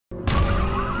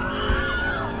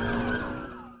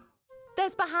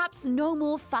There's perhaps no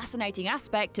more fascinating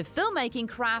aspect of filmmaking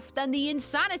craft than the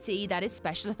insanity that is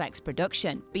special effects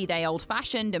production, be they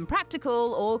old-fashioned and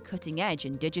practical or cutting-edge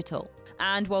and digital.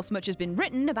 And whilst much has been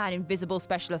written about invisible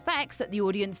special effects that the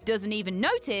audience doesn't even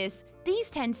notice,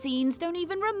 these 10 scenes don't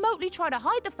even remotely try to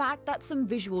hide the fact that some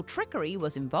visual trickery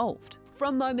was involved.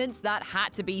 From moments that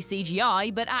had to be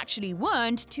CGI but actually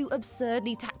weren't, to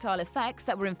absurdly tactile effects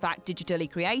that were in fact digitally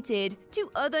created, to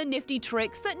other nifty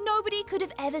tricks that nobody could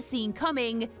have ever seen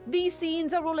coming, these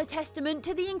scenes are all a testament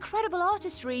to the incredible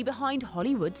artistry behind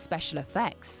Hollywood's special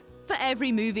effects. For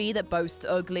every movie that boasts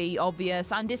ugly,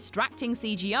 obvious, and distracting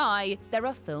CGI, there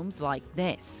are films like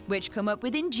this, which come up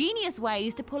with ingenious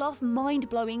ways to pull off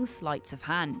mind-blowing sleights of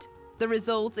hand. The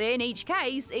result in each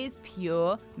case is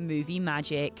pure movie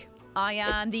magic. I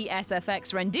am the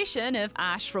SFX rendition of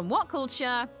Ash from What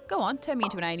Culture? Go on, turn me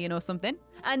into an alien or something.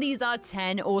 And these are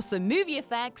 10 awesome movie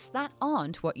effects that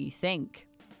aren't what you think.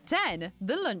 10.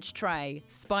 The Lunch Tray,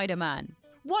 Spider-Man.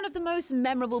 One of the most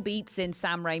memorable beats in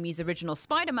Sam Raimi's original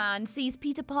Spider-Man sees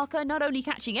Peter Parker not only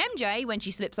catching MJ when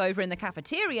she slips over in the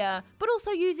cafeteria, but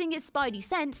also using his spidey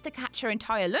sense to catch her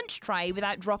entire lunch tray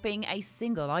without dropping a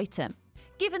single item.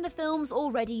 Given the film's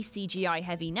already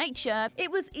CGI-heavy nature, it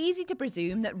was easy to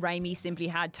presume that Raimi simply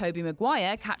had Tobey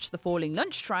Maguire catch the falling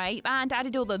lunch tray and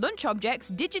added all the lunch objects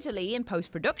digitally in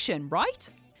post-production, right?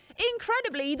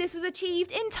 Incredibly, this was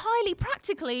achieved entirely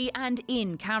practically and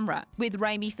in camera, with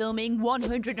Raimi filming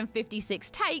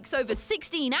 156 takes over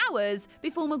 16 hours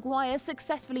before Maguire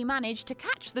successfully managed to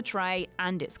catch the tray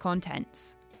and its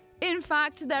contents. In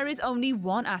fact, there is only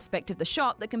one aspect of the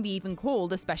shot that can be even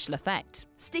called a special effect.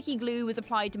 Sticky glue was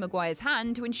applied to Maguire's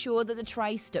hand to ensure that the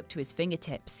tray stuck to his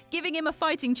fingertips, giving him a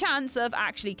fighting chance of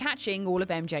actually catching all of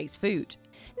MJ's food.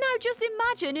 Now just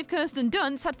imagine if Kirsten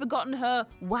Dunst had forgotten her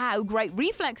 "wow, great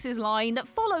reflexes" line that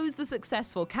follows the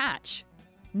successful catch.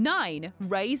 9.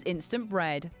 Rey's Instant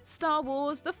Bread, Star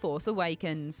Wars: The Force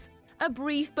Awakens. A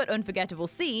brief but unforgettable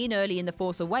scene early in The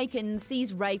Force Awakens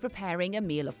sees Rey preparing a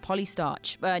meal of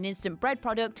polystarch, an instant bread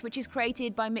product which is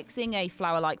created by mixing a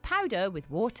flour-like powder with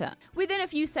water. Within a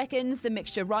few seconds, the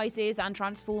mixture rises and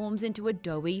transforms into a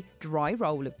doughy, dry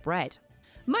roll of bread.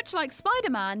 Much like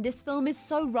Spider-Man, this film is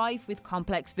so rife with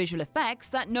complex visual effects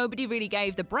that nobody really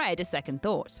gave the bread a second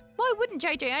thought. Why wouldn't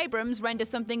J.J. Abrams render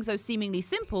something so seemingly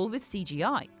simple with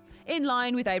CGI? In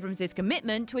line with Abrams'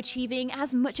 commitment to achieving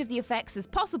as much of the effects as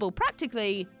possible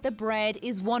practically, the bread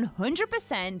is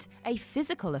 100% a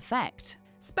physical effect.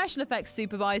 Special effects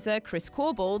supervisor Chris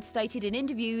Corbould stated in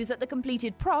interviews that the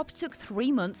completed prop took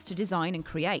 3 months to design and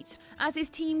create, as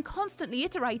his team constantly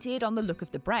iterated on the look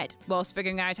of the bread, whilst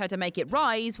figuring out how to make it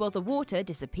rise while the water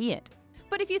disappeared.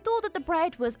 But if you thought that the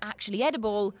bread was actually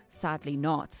edible, sadly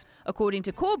not. According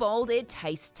to Corbould, it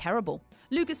tastes terrible.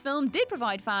 Lucasfilm did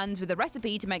provide fans with a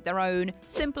recipe to make their own,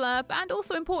 simpler, and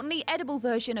also importantly edible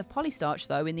version of polystarch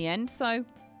though in the end, so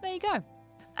there you go.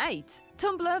 8.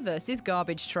 Tumblr vs.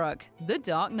 Garbage Truck, The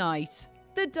Dark Knight.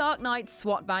 The Dark Knight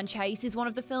SWAT van chase is one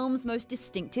of the film's most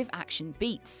distinctive action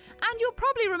beats, and you'll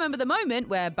probably remember the moment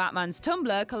where Batman's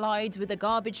Tumbler collides with a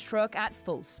garbage truck at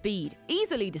full speed,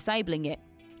 easily disabling it.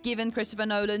 Given Christopher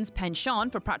Nolan's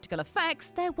penchant for practical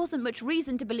effects, there wasn't much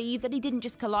reason to believe that he didn't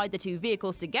just collide the two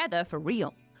vehicles together for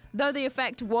real. Though the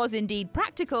effect was indeed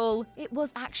practical, it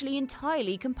was actually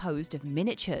entirely composed of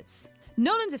miniatures.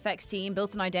 Nolan's effects team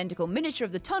built an identical miniature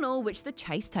of the tunnel which the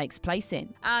chase takes place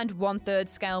in, and 1/3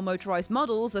 scale motorized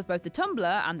models of both the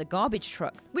tumbler and the garbage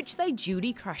truck, which they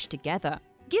duly crashed together.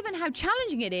 Given how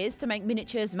challenging it is to make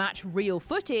miniatures match real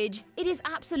footage, it is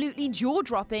absolutely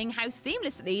jaw-dropping how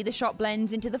seamlessly the shot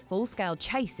blends into the full-scale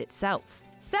chase itself.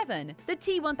 7. The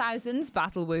T-1000's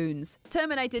Battle Wounds,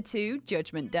 Terminator 2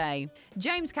 Judgment Day.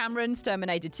 James Cameron's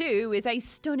Terminator 2 is a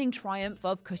stunning triumph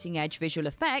of cutting-edge visual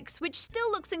effects which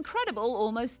still looks incredible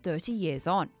almost 30 years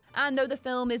on. And though the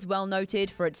film is well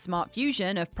noted for its smart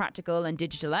fusion of practical and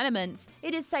digital elements,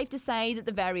 it is safe to say that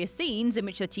the various scenes in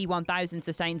which the T-1000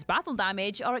 sustains battle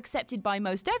damage are accepted by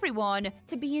most everyone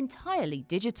to be entirely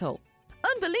digital.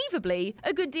 Unbelievably,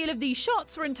 a good deal of these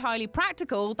shots were entirely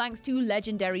practical thanks to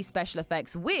legendary special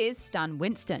effects whiz Stan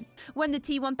Winston. When the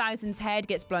T-1000's head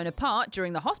gets blown apart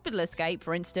during the hospital escape,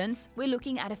 for instance, we're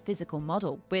looking at a physical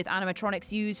model, with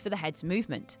animatronics used for the head's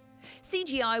movement.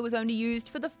 CGI was only used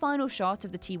for the final shot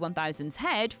of the T-1000's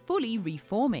head fully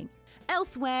reforming.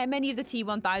 Elsewhere, many of the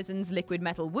T-1000's liquid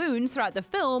metal wounds throughout the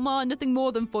film are nothing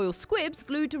more than foil squibs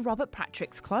glued to Robert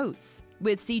Patrick's clothes,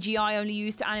 with CGI only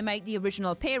used to animate the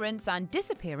original appearance and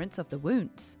disappearance of the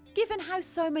wounds. Given how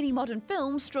so many modern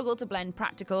films struggle to blend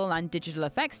practical and digital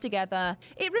effects together,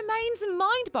 it remains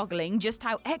mind-boggling just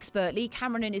how expertly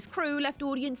Cameron and his crew left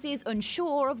audiences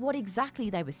unsure of what exactly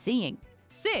they were seeing.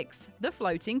 6. The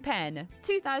Floating Pen,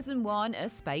 2001: A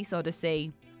Space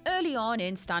Odyssey. Early on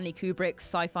in Stanley Kubrick's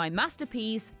sci-fi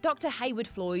masterpiece, Dr. Hayward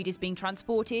Floyd is being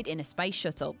transported in a space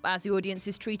shuttle as the audience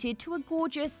is treated to a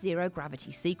gorgeous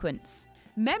zero-gravity sequence.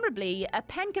 Memorably, a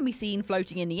pen can be seen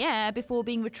floating in the air before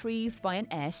being retrieved by an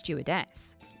air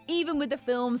stewardess. Even with the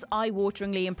film's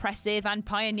eye-wateringly impressive and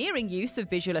pioneering use of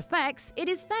visual effects, it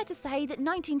is fair to say that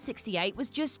 1968 was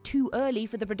just too early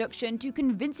for the production to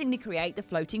convincingly create the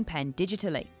floating pen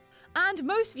digitally. And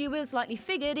most viewers likely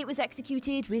figured it was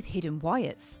executed with hidden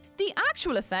wires. The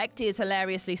actual effect is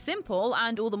hilariously simple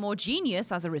and all the more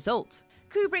genius as a result.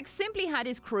 Kubrick simply had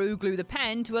his crew glue the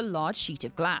pen to a large sheet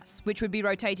of glass, which would be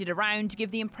rotated around to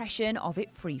give the impression of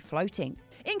it free floating.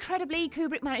 Incredibly,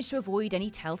 Kubrick managed to avoid any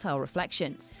telltale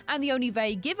reflections, and the only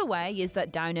vague giveaway is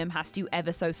that Downham has to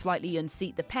ever so slightly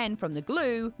unseat the pen from the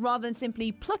glue, rather than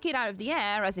simply pluck it out of the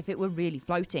air as if it were really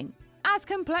floating. As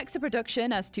complex a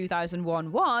production as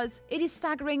 2001 was, it is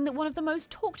staggering that one of the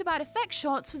most talked about effect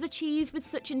shots was achieved with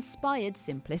such inspired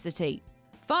simplicity.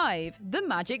 5. The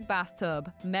Magic Bathtub,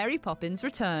 Mary Poppins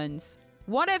Returns.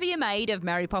 Whatever you made of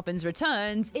Mary Poppins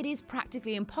Returns, it is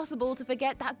practically impossible to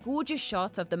forget that gorgeous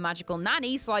shot of the magical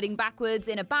nanny sliding backwards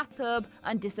in a bathtub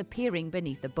and disappearing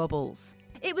beneath the bubbles.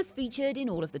 It was featured in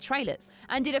all of the trailers,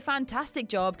 and did a fantastic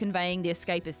job conveying the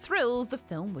escapist thrills the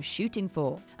film was shooting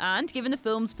for. And given the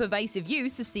film's pervasive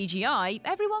use of CGI,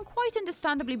 everyone quite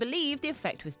understandably believed the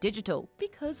effect was digital,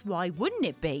 because why wouldn't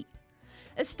it be?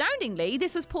 Astoundingly,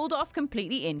 this was pulled off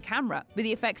completely in camera, with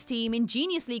the effects team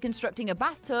ingeniously constructing a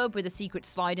bathtub with a secret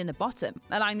slide in the bottom,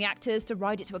 allowing the actors to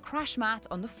ride it to a crash mat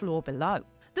on the floor below.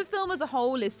 The film as a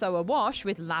whole is so awash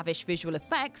with lavish visual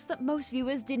effects that most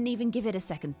viewers didn't even give it a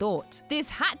second thought. This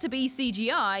had to be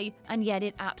CGI, and yet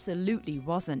it absolutely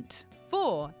wasn't.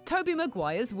 4. Tobey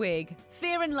Maguire's wig,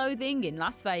 Fear and Loathing in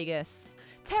Las Vegas.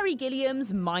 Terry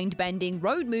Gilliam's mind-bending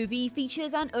road movie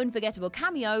features an unforgettable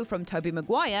cameo from Tobey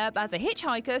Maguire as a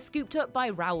hitchhiker scooped up by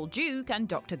Raoul Duke and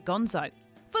Dr. Gonzo.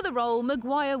 For the role,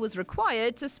 Maguire was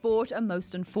required to sport a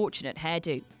most unfortunate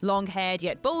hairdo. Long-haired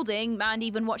yet balding, and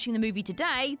even watching the movie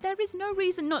today, there is no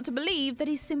reason not to believe that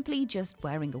he's simply just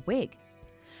wearing a wig.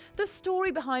 The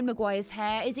story behind Maguire's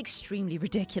hair is extremely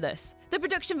ridiculous. The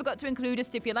production forgot to include a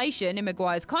stipulation in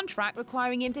Maguire's contract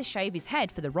requiring him to shave his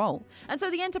head for the role, and so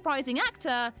the enterprising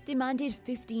actor demanded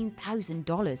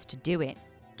 $15,000 to do it.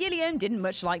 Gilliam didn't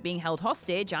much like being held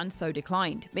hostage and so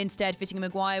declined, instead fitting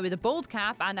Maguire with a bald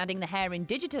cap and adding the hair in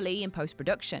digitally in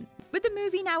post-production. With the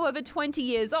movie now over 20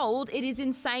 years old, it is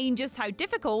insane just how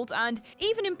difficult and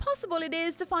even impossible it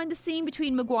is to find the scene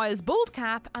between Maguire's bald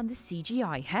cap and the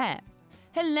CGI hair.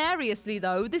 Hilariously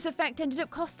though, this effect ended up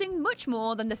costing much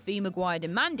more than the fee Maguire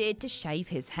demanded to shave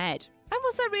his head. And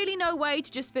was there really no way to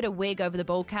just fit a wig over the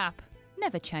bald cap?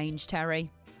 Never change,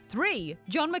 Terry. 3.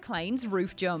 John McClane's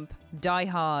roof jump, Die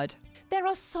Hard. There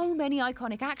are so many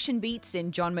iconic action beats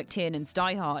in John McTiernan's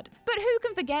Die Hard, but who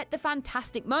can forget the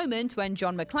fantastic moment when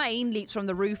John McClane leaps from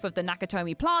the roof of the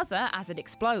Nakatomi Plaza as it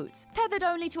explodes, tethered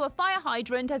only to a fire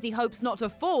hydrant as he hopes not to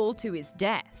fall to his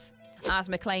death. As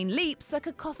McClane leaps, a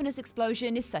cacophonous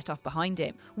explosion is set off behind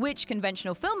him, which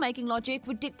conventional filmmaking logic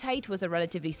would dictate was a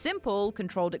relatively simple,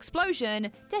 controlled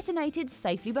explosion detonated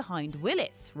safely behind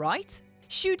Willis, right?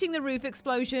 Shooting the roof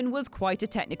explosion was quite a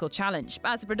technical challenge,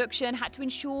 as the production had to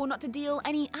ensure not to deal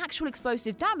any actual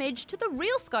explosive damage to the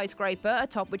real skyscraper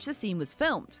atop which the scene was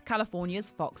filmed, California's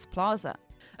Fox Plaza.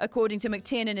 According to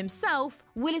McTiernan himself,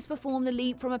 Willis performed the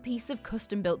leap from a piece of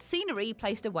custom-built scenery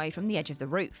placed away from the edge of the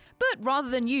roof. But rather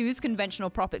than use conventional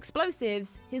prop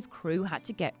explosives, his crew had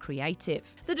to get creative.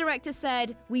 The director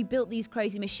said, "We built these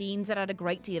crazy machines that had a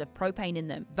great deal of propane in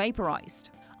them,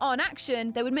 vaporized. On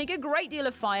action, they would make a great deal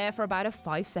of fire for about a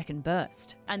 5-second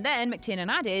burst." And then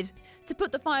McTiernan added, "To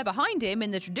put the fire behind him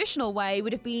in the traditional way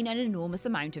would have been an enormous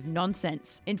amount of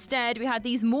nonsense. Instead, we had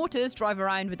these mortars drive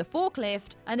around with a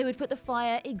forklift, and they would put the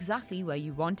fire exactly where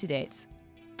you wanted it."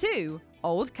 2.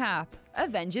 Old Cap,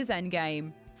 Avengers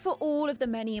Endgame. For all of the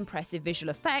many impressive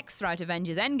visual effects throughout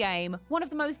Avengers Endgame, one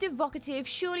of the most evocative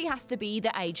surely has to be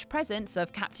the aged presence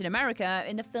of Captain America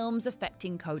in the film's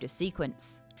affecting coda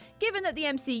sequence. Given that the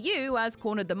MCU has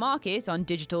cornered the market on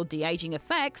digital de-aging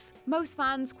effects, most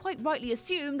fans quite rightly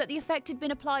assumed that the effect had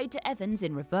been applied to Evans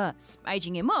in reverse,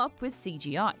 aging him up with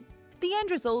CGI. The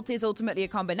end result is ultimately a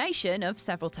combination of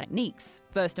several techniques.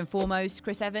 First and foremost,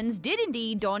 Chris Evans did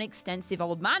indeed don extensive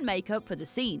old man makeup for the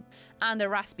scene, and the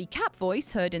raspy Cap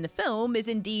voice heard in the film is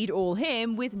indeed all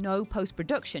him with no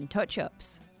post-production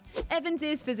touch-ups.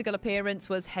 Evans's physical appearance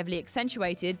was heavily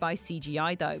accentuated by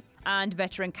CGI though, and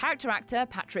veteran character actor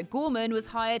Patrick Gorman was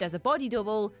hired as a body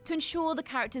double to ensure the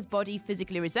character's body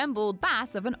physically resembled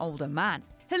that of an older man.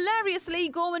 Hilariously,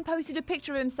 Gorman posted a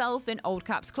picture of himself in old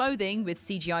Cap's clothing with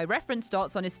CGI reference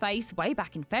dots on his face way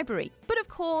back in February. But of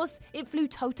course, it flew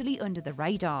totally under the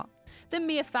radar. The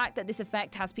mere fact that this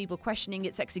effect has people questioning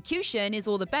its execution is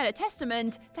all the better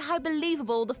testament to how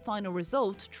believable the final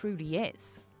result truly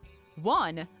is.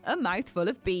 1. A Mouthful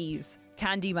of Bees.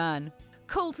 Candyman.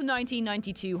 Cult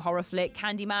 1992 horror flick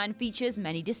Candyman features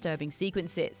many disturbing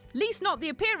sequences, least not the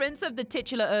appearance of the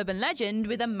titular urban legend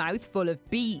with a mouthful of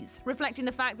bees, reflecting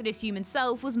the fact that his human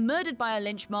self was murdered by a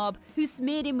lynch mob who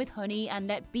smeared him with honey and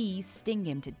let bees sting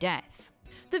him to death.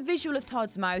 The visual of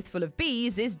Todd's mouth full of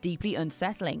bees is deeply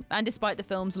unsettling, and despite the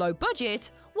film's low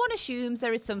budget, one assumes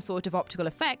there is some sort of optical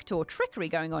effect or trickery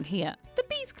going on here. The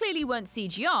bees clearly weren't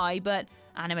CGI, but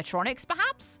animatronics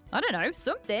perhaps? I don't know,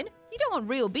 something. You don't want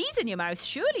real bees in your mouth,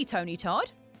 surely, Tony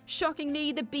Todd?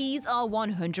 Shockingly, the bees are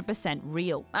 100%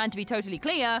 real, and to be totally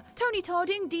clear, Tony Todd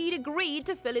indeed agreed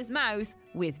to fill his mouth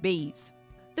with bees.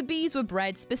 The bees were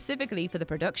bred specifically for the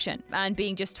production, and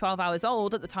being just 12 hours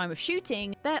old at the time of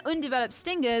shooting, their undeveloped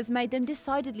stingers made them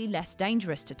decidedly less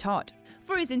dangerous to Todd.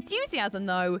 For his enthusiasm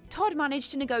though, Todd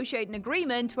managed to negotiate an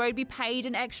agreement where he'd be paid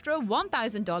an extra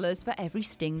 $1,000 for every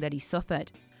sting that he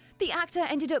suffered. The actor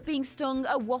ended up being stung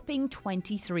a whopping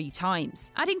 23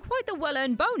 times, adding quite the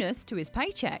well-earned bonus to his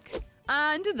paycheck.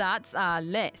 And that's our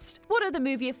list. What other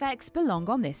movie effects belong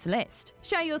on this list?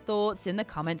 Share your thoughts in the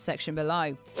comments section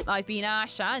below. I've been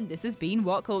Ash, and this has been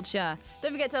What Culture.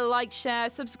 Don't forget to like, share,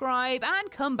 subscribe,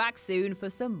 and come back soon for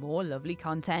some more lovely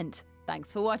content.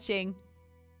 Thanks for watching.